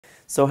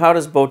So how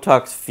does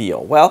Botox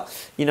feel? Well,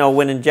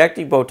 when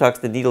injecting Botox,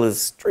 the needle is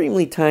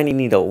extremely tiny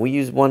needle. We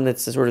use one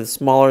that's sort of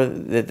smaller,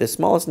 the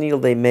smallest needle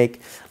they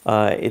make.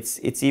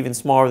 It's even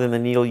smaller than the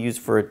needle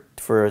used for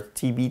a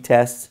TB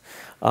test.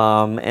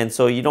 And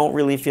so you don't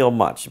really feel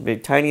much. A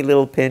tiny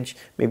little pinch,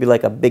 maybe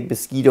like a big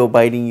mosquito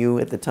biting you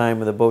at the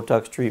time of the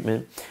Botox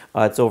treatment.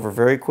 It's over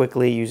very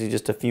quickly, usually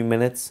just a few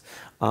minutes.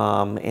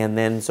 And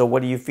then, so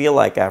what do you feel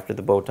like after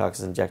the Botox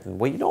is injected?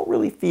 Well, you don't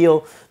really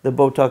feel the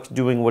Botox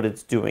doing what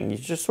it's doing. You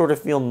just sort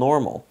of feel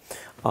normal.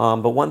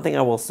 But one thing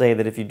I will say,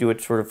 that if you do it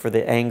sort of for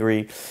the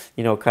angry,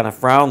 kind of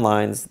frown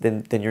lines,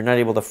 then you're not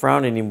able to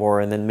frown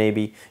anymore, and then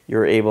maybe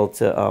you're able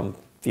to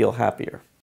feel happier.